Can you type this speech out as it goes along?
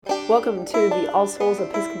Welcome to the All Souls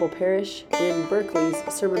Episcopal Parish in Berkeley's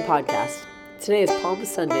Sermon Podcast. Today is Palm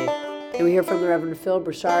Sunday, and we hear from the Reverend Phil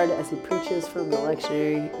Brochard as he preaches from the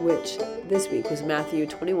lectionary, which this week was Matthew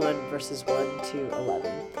 21, verses 1 to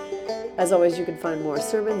 11. As always, you can find more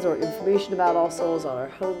sermons or information about All Souls on our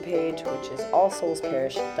homepage, which is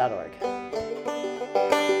allsoulsparish.org.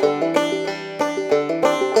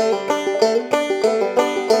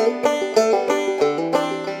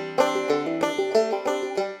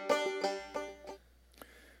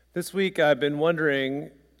 This week I've been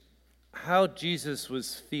wondering how Jesus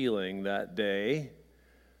was feeling that day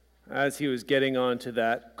as he was getting onto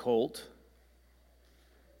that colt.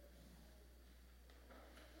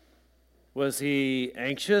 Was he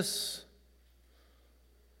anxious?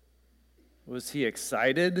 Was he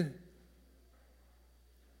excited?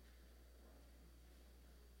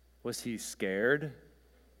 Was he scared?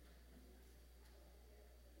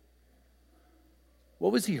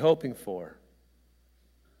 What was he hoping for?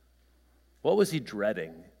 What was he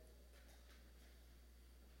dreading?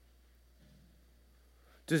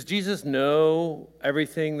 Does Jesus know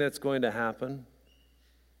everything that's going to happen?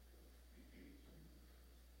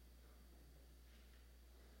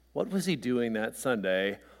 What was he doing that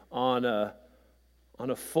Sunday on a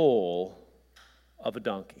foal of a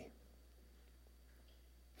donkey?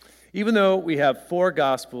 Even though we have four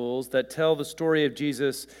Gospels that tell the story of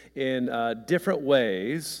Jesus in different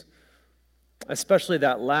ways, especially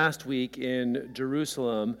that last week in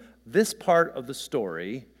Jerusalem, this part of the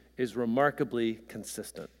story is remarkably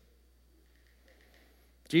consistent.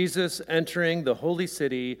 Jesus entering the holy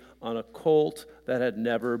city on a colt that had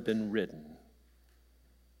never been ridden.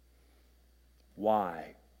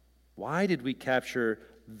 Why? Why did we capture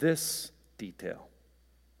this detail?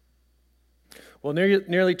 Well,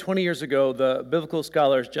 nearly 20 years ago, the biblical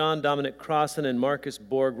scholars John Dominic Crossan and Marcus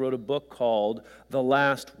Borg wrote a book called The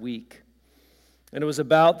Last Week. And it was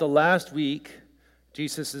about the last week,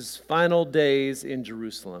 Jesus' final days in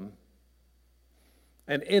Jerusalem.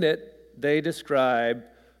 And in it, they describe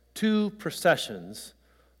two processions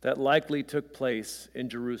that likely took place in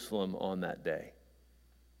Jerusalem on that day.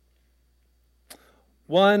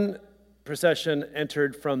 One procession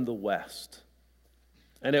entered from the west,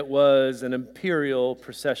 and it was an imperial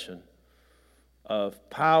procession of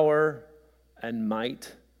power and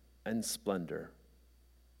might and splendor.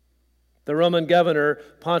 The Roman governor,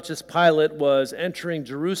 Pontius Pilate, was entering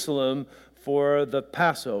Jerusalem for the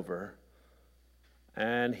Passover,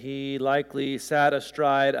 and he likely sat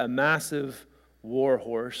astride a massive war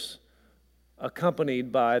horse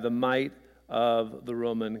accompanied by the might of the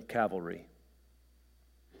Roman cavalry.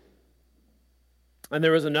 And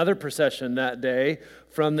there was another procession that day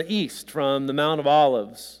from the east, from the Mount of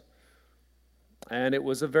Olives, and it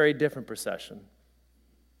was a very different procession.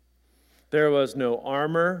 There was no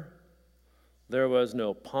armor. There was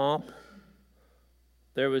no pomp.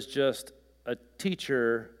 There was just a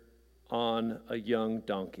teacher on a young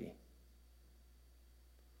donkey.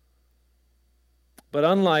 But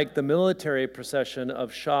unlike the military procession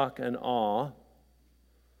of shock and awe,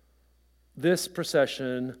 this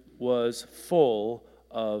procession was full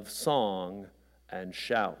of song and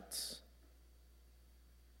shouts.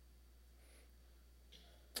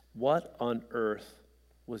 What on earth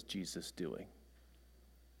was Jesus doing?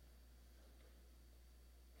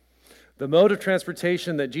 The mode of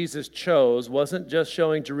transportation that Jesus chose wasn't just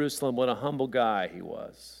showing Jerusalem what a humble guy he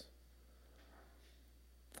was.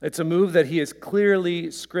 It's a move that he has clearly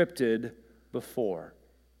scripted before.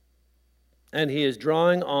 And he is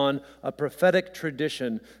drawing on a prophetic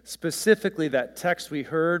tradition, specifically that text we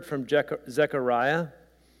heard from Zechariah.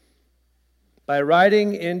 By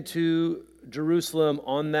riding into Jerusalem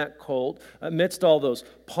on that colt, amidst all those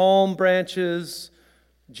palm branches,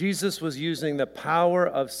 Jesus was using the power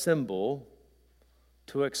of symbol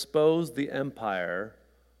to expose the empire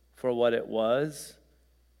for what it was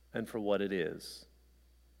and for what it is.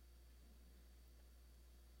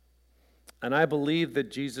 And I believe that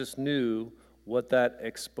Jesus knew what that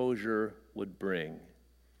exposure would bring.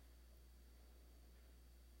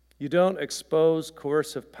 You don't expose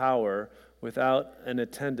coercive power without an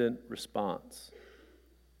attendant response.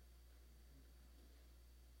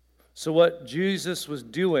 So what Jesus was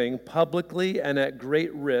doing publicly and at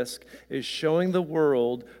great risk is showing the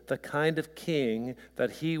world the kind of king that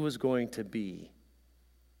he was going to be.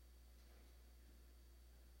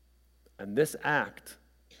 And this act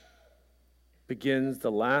begins the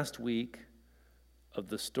last week of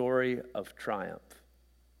the story of triumph,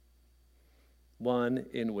 one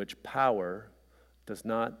in which power does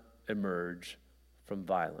not emerge from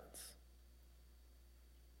violence.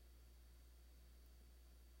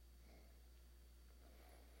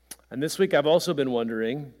 And this week I've also been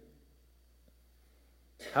wondering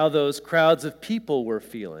how those crowds of people were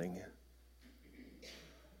feeling.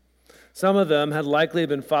 Some of them had likely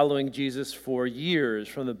been following Jesus for years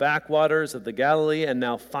from the backwaters of the Galilee, and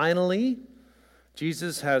now finally,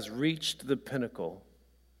 Jesus has reached the pinnacle,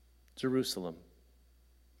 Jerusalem.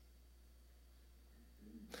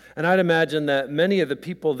 And I'd imagine that many of the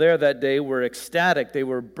people there that day were ecstatic. They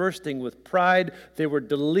were bursting with pride. They were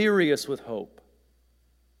delirious with hope.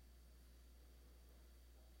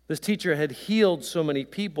 This teacher had healed so many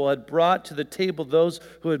people, had brought to the table those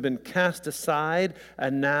who had been cast aside,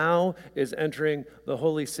 and now is entering the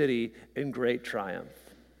holy city in great triumph.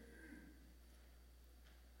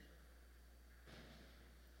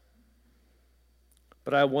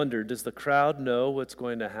 But I wonder, does the crowd know what's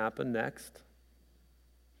going to happen next?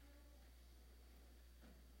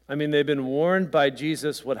 I mean, they've been warned by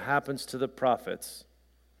Jesus what happens to the prophets.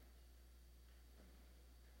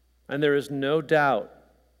 And there is no doubt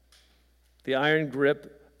the iron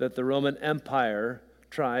grip that the Roman Empire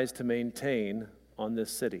tries to maintain on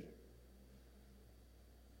this city.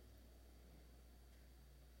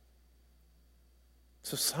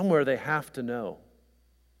 So somewhere they have to know.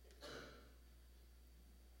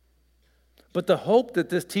 But the hope that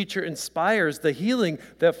this teacher inspires, the healing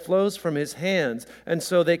that flows from his hands, and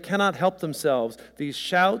so they cannot help themselves. These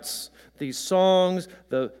shouts, these songs,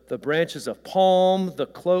 the branches of palm, the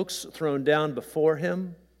cloaks thrown down before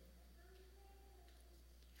him.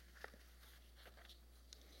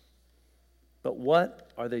 But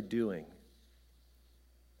what are they doing?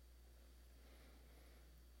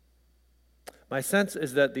 My sense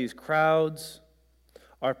is that these crowds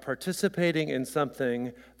are participating in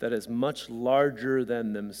something that is much larger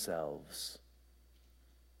than themselves.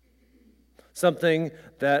 Something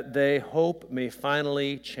that they hope may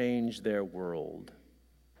finally change their world.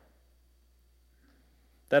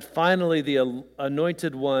 That finally the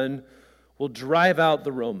anointed one will drive out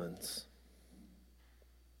the Romans.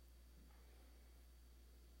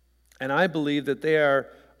 And I believe that they are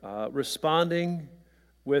responding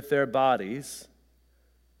with their bodies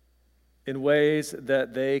in ways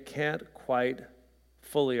that they can't quite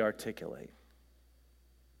fully articulate.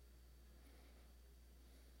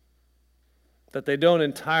 That they don't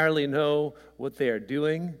entirely know what they are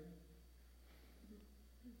doing,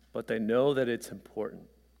 but they know that it's important.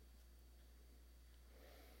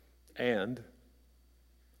 And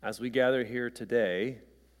as we gather here today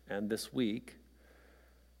and this week,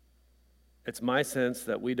 it's my sense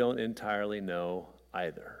that we don't entirely know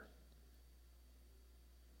either.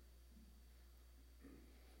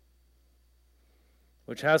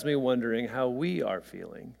 Which has me wondering how we are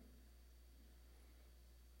feeling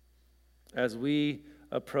as we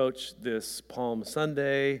approach this Palm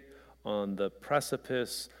Sunday on the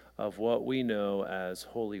precipice of what we know as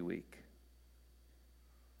Holy Week.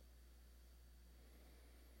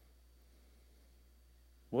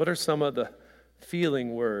 What are some of the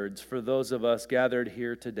feeling words for those of us gathered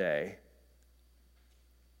here today?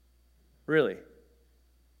 Really,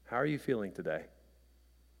 how are you feeling today?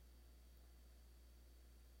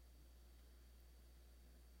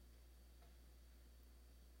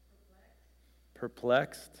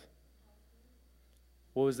 Perplexed?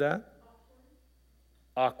 What was that?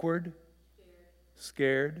 Awkward?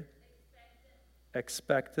 Scared?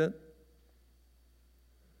 Expectant?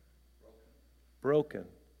 Broken?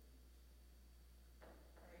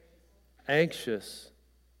 Anxious?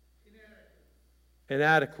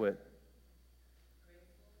 Inadequate?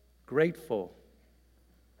 Grateful?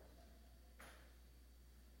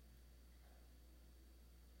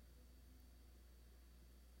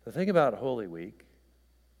 The thing about Holy Week,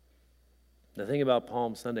 the thing about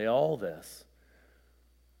Palm Sunday, all this,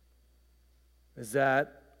 is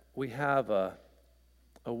that we have a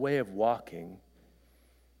way of walking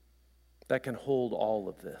that can hold all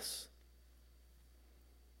of this.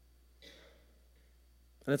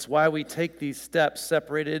 And it's why we take these steps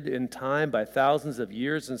separated in time by thousands of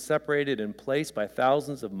years and separated in place by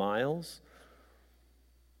thousands of miles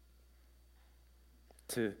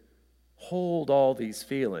to hold all these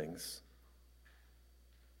feelings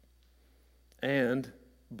and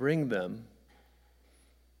bring them,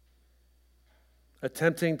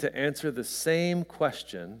 attempting to answer the same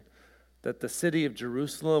question that the city of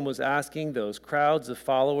Jerusalem was asking those crowds of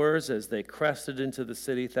followers as they crested into the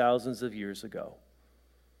city thousands of years ago.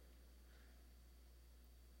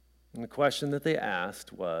 And the question that they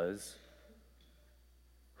asked was,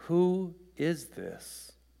 who is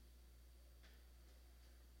this?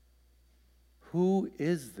 Who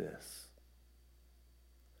is this?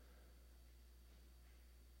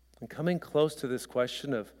 And coming close to this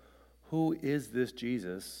question of who is this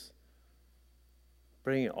Jesus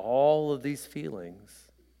bringing all of these feelings,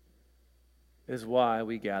 is why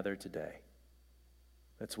we gather today.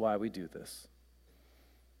 That's why we do this.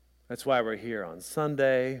 That's why we're here on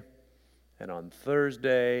Sunday, and on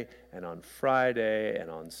Thursday, and on Friday, and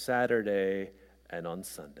on Saturday, and on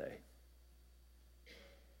Sunday.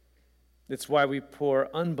 It's why we pour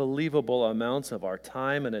unbelievable amounts of our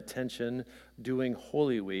time and attention doing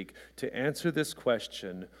Holy Week to answer this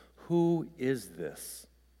question: who is this?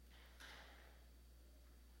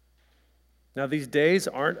 Now, these days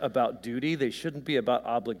aren't about duty. They shouldn't be about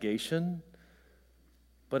obligation,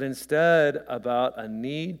 but instead about a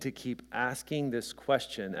need to keep asking this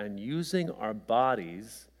question and using our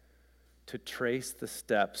bodies to trace the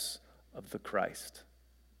steps of the Christ.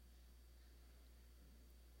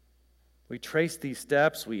 We trace these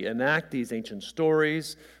steps, we enact these ancient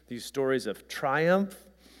stories, these stories of triumph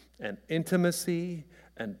and intimacy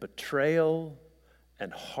and betrayal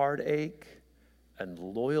and heartache and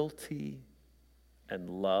loyalty and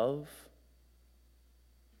love,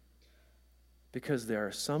 because there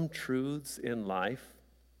are some truths in life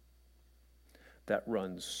that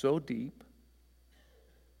run so deep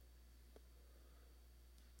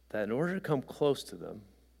that in order to come close to them,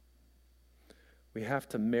 we have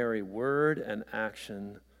to marry word and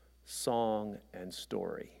action, song and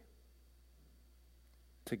story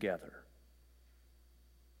together.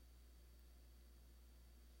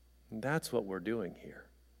 And that's what we're doing here.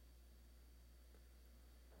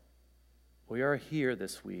 We are here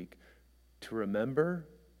this week to remember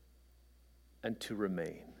and to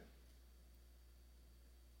remain.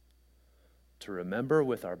 To remember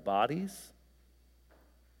with our bodies,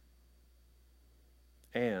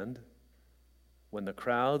 and when the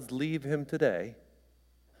crowds leave him today,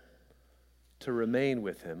 to remain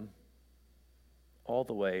with him all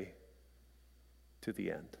the way to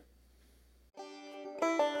the end.